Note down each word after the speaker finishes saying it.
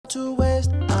to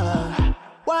waste.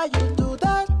 Why you do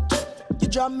that? You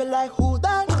drop me like who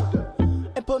that?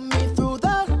 And put me through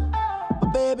that.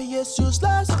 But baby, it's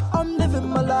useless. I'm living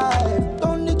my life.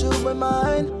 Don't need to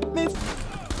remind me.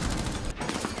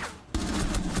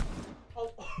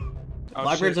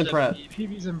 Blackbeard's in prep.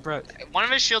 PB's in prep. One of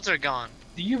his shields are gone.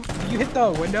 Do you hit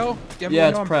the window? Yeah,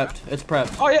 it's prepped. It's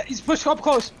prepped. Oh yeah, he's pushed up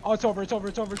close. Oh, it's over. It's over.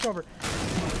 It's over. It's over.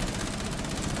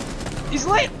 He's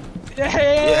lit.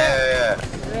 Yeah.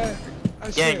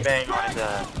 Gang bang on his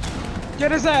ass.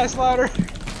 Get his ass louder.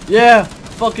 Yeah.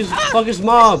 Fuck his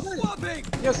mom.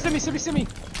 Yo, simmy.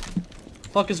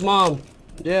 Fuck his mom.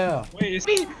 Yeah. Wait, it's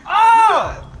me.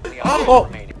 Oh.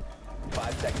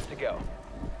 5 seconds to go.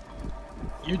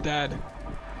 You're dead.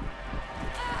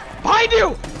 Behind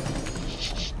you!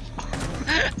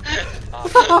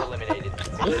 Eliminated.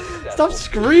 Stop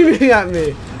screaming at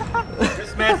me.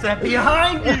 This man said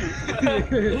behind you.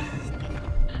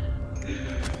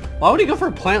 Why would he go for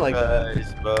a plant like that?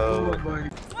 Oh my.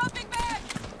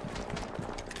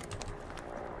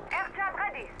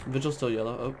 Vigil's still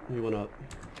yellow. Oh, he went up.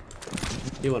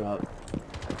 He went up.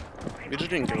 Vigil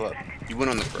didn't go up. He went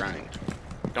on the grind.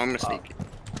 Don't mistake it.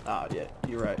 Ah, yeah,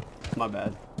 you're right. My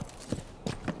bad.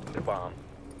 The bomb.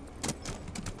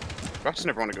 Ross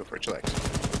never want to go for a chillax.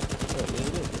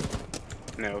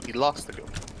 No, he lost the go.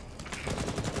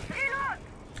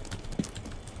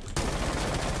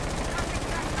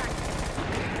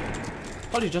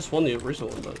 Thought he just won the recent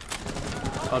one, but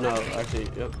oh no, actually,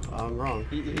 yep, I'm wrong.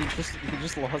 He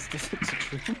just lost his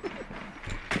dream.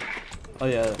 Oh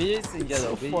yeah. He is in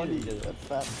yellow. So funny. That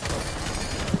fat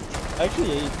fuck. I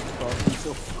actually hate Frost. He's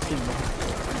so fucking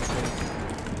insane.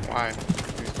 Why?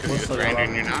 Because he's a grinder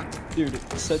and you're not? Dude,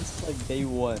 since like day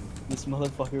one, this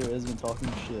motherfucker has been talking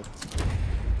shit.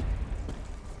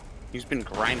 He's been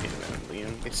grinding them,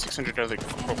 Liam. It's 600 other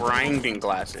grinding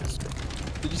glasses.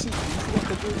 Did you see that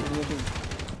picture?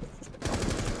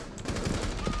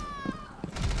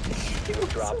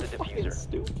 Drop the so diffuser.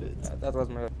 Stupid. That was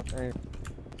my.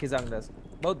 He's on this.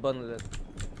 Both bundles.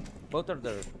 Both are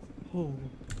there. Oh.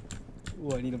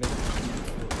 Ooh, I need to make this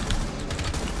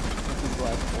is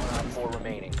black. 1 on 4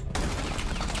 remaining.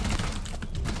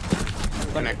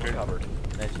 Connector. Covered.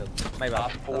 Nice shot. My bad.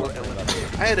 Top 4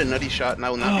 eliminated. I had a nutty shot and I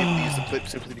will not be able to use the clip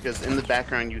simply because in the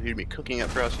background you hear me cooking up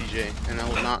for LCJ and I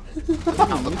will not.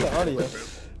 Mute the audio.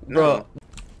 Bro.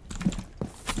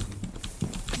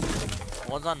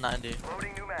 One's on 90.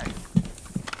 Green.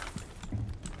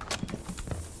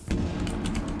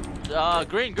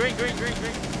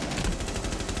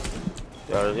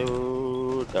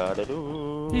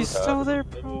 He's still there,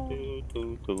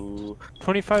 bro.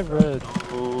 25 red.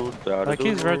 Like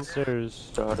he's red stairs.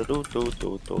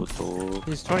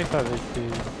 He's 25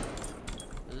 HP.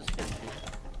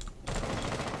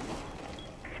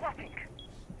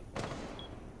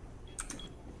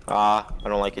 I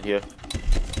don't like it here.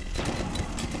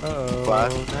 Uh-oh,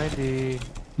 Flash. 90.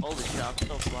 Holy shit, I'm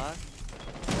so flat.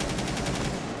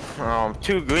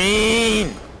 Too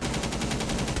green.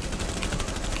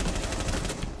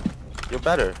 You're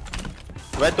better.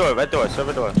 Red door,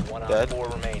 server door. 1 on Dead. 4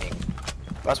 remaining.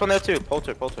 Last one there too.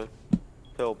 Polter.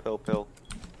 Pill.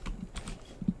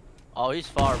 Oh, he's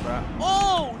far, bro.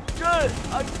 Oh, shit!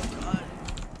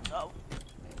 Oh.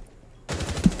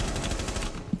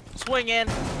 Swing in.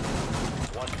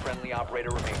 1 friendly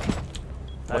operator remaining.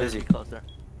 What is he? Closer.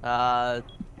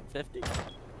 50.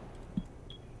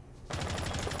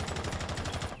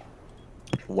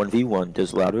 1v1.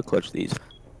 Does Louder clutch these?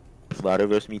 Louder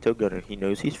versus Mito Gunner. He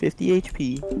knows he's 50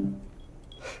 HP.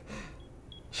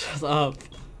 Shut up.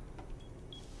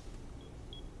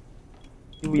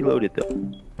 He reloaded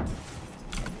though.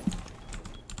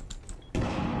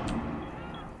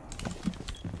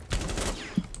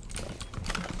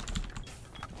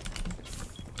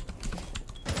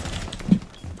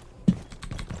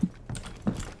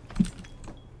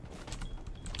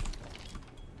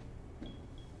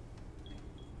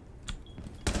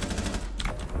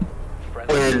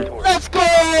 Let's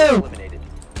go!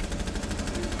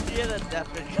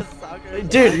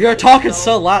 Dude, you're talking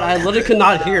so loud, I literally could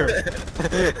not hear.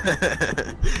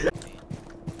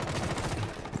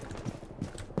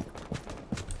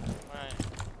 Right.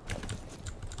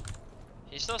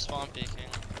 He's still spawn peeking.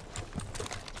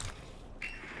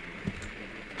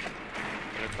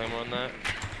 Gonna claim on that.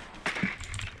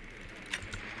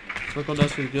 Circle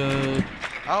desk is good.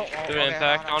 Oh, Do an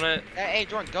impact on it. Hey,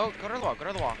 Jordan, go to the wall. Go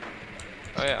to the wall.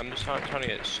 Oh yeah, I'm just trying to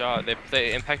get shot.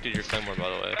 They impacted your claymore, by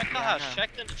the way. Check the hatch.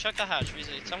 Check the hatch.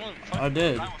 Someone. I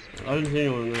did. I didn't see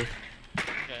anyone in there.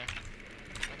 Okay.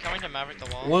 I'm coming to Maverick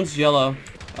the wall. One's yellow.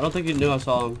 I don't think he knew I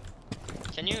saw him.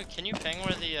 Can you ping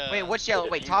where the Wait, which yellow?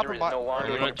 Wait, top or Diffuser is no bottom? longer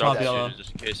I'm in gonna drop yellow. the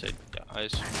just in case I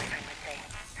dies.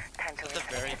 at the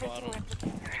very bottom?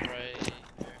 Right.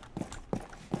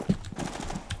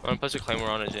 I'm gonna place a claymore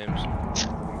on it, James.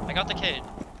 I got the Cade.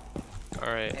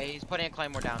 Alright. Hey, he's putting a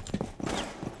claymore down.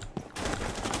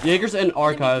 Jaegers and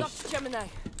archives. Gemini.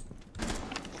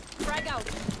 Frag out.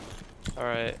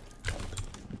 Alright.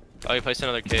 Oh, you placed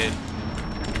another Cade.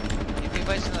 If you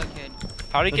place another kid,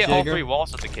 How did he The get all Jaeger? 3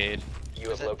 walls with the Cade? You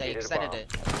have they located a extended bomb. it.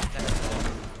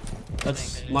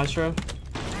 That's Maestro.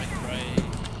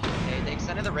 Right. They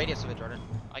extended the radius of it, Jordan.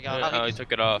 I got it. Oh, he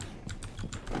took it off.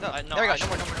 No, I- no, there we go. I No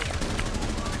more, no more, no more.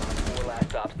 4 last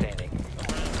stop standing.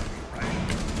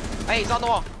 Hey, he's on the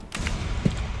wall.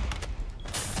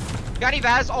 Got any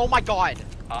Vaz? Oh my god.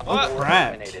 Op Oh, 4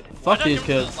 crap. eliminated. Fuck Why these don't you move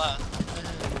kids. to the left?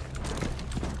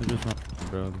 They're just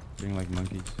not, bro, being like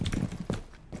monkeys.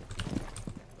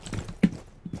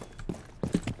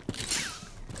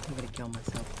 I'm gonna kill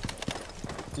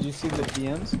myself. Did you see the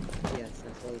DMs? Yes,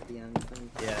 I saw the DMs.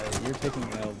 Yeah, you're taking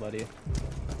L, buddy.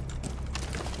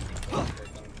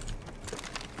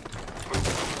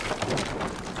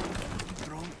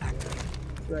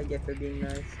 What do I get for being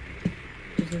nice?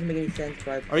 This doesn't make any sense,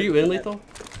 bro. Are you in lethal?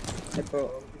 Yeah,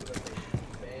 bro.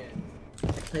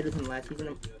 I played with him last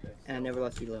season and I never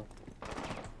lost Elo.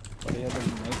 Buddy, you have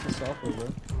a nice software, bro.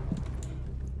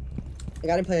 I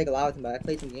got to play like a lot with him, but I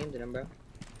played some games with him, bro.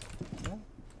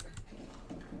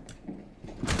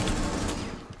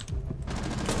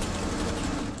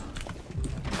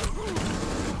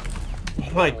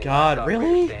 Oh my god,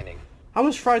 really? I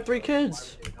almost fried 3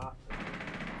 kids.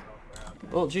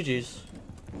 Well, GG's.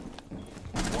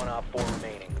 1 Op 4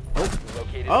 remaining. Oh.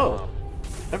 Located a Oh. bomb.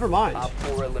 Never mind. Op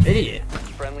 4 eliminated. Idiot.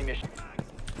 Friendly mission.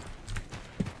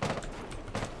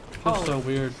 That's so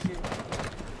weird.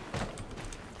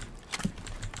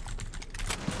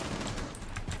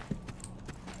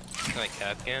 Like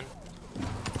Capcan?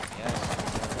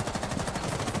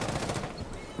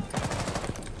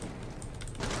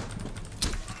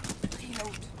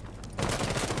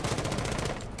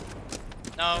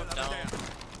 No, don't.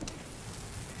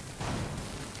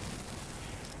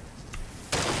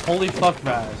 Holy fuck,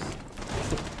 Vaz.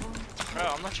 Bro,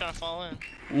 I'm not trying to fall in.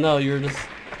 No, you're just.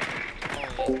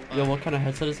 Holy fuck. Yo, what kind of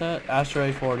headset is that?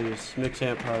 Astro A40s, mix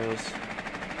amp pros.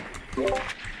 You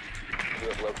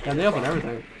have located And they a open bomb.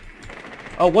 everything.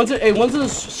 Oh, one's in the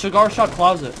cigar shop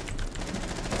closet.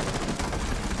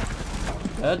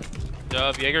 Dead?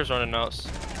 Dub, Jaeger's running out.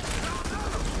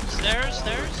 Stairs.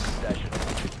 Possession.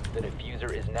 The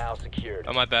diffuser is now secured.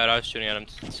 Oh, my bad, I was shooting at him at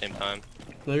the same time.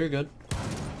 No, you're good.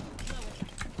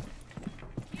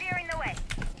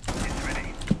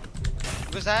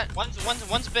 Who's that? One's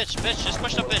bitch. Just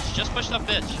push up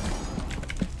bitch.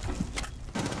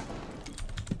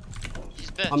 He's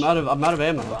bitch. I'm out of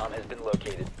ammo. Bomb has been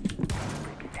located.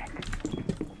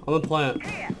 I'm in plant.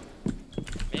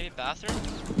 Maybe bathroom?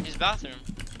 He's bathroom.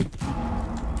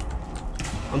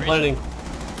 I'm planning.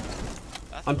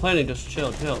 Bathroom? I'm planning. Just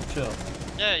chill.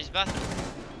 Yeah, he's bathroom.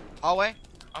 Hallway?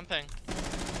 I'm ping.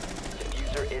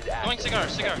 Diffuser is active. Going cigar.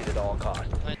 Protected at all costs.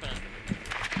 Nice ping.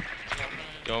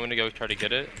 You want me to go try to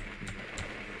get it?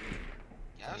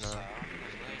 Yes, No. There's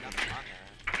really nothing on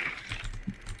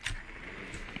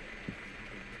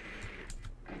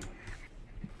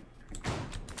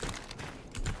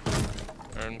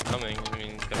there. I'm coming, I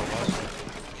mean, gonna watch it.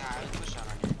 Yeah, I push on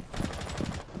here.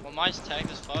 Well, mine's tagged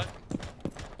as fuck.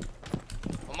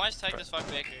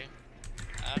 Bakery.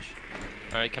 Ash.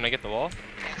 Alright, can I get the wall?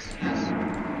 Yes.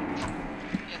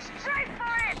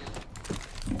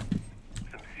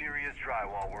 Some serious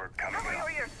drywall work coming up.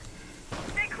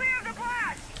 Stay clear of the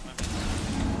blast!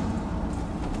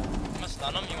 I'm gonna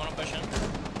stun him. You wanna push in?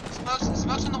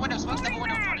 Smokes in the window. Smokes double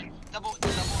window, Jordan. Double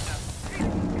window.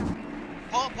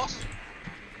 Pulse.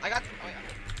 I got. Oh,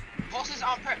 yeah. Pulse is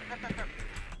on. Prep.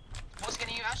 Pulse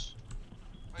getting you, Ash.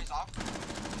 Oh, he's off.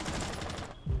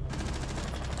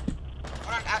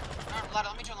 Hold on, ladder.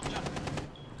 Let me join.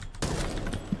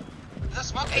 Is that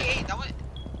smoke? Hey, that was.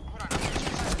 Hold on.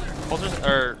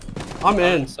 Pulsers, I'm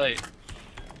in. Sight.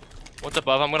 What's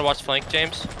above? I'm gonna watch flank,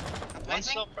 James. One's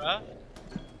still prep.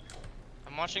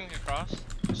 I'm watching across.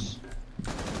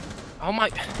 Oh my.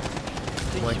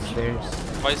 White stairs.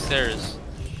 White stairs.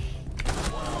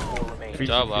 Good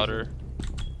job, louder.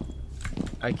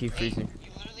 I keep freezing.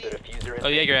 The diffuser is Oh,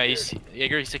 Jaeger, yeah, he's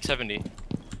 670.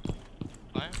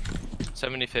 What?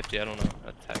 70-50, I don't know.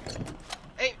 Attack.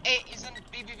 Hey, he's in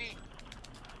BBB.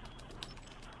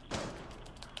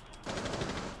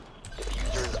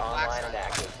 Diffuser is online and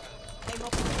active.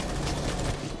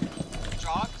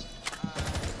 Jogged.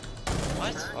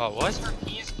 What? Oh, what?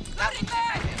 He's that.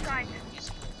 He's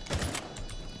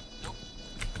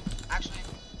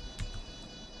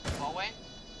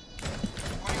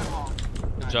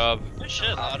job. Good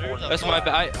shit, Louder. That's my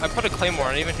bad. I put a claymore.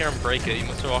 I didn't even hear him break it. He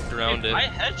must have walked around it. I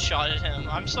headshotted him.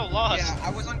 I'm so lost. Yeah,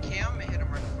 I was on cam and hit him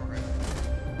right before it.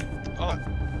 Oh.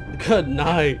 Good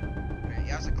night. Okay,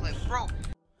 yeah, it's a clip. Bro,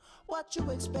 What you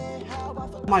expect? How I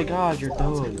Oh my god, you're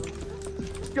done.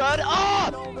 Shut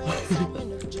up!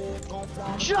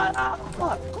 Shut up!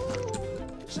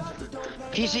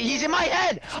 He's in my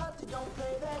head!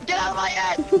 Get out of my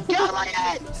head! Get out of my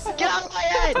head! Get out of my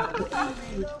head!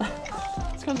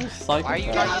 This guy's a psychopath. Why are you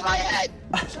get out of my head?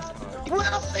 What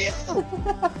else are you?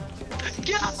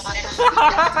 Get out of my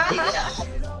head!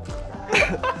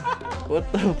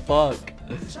 What the fuck?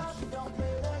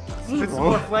 What is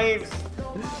wrong? Flames.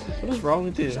 What is wrong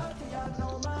with you?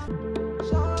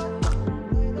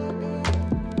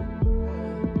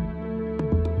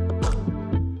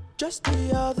 Just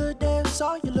the other day,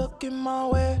 saw you looking my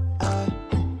way. I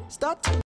stopped.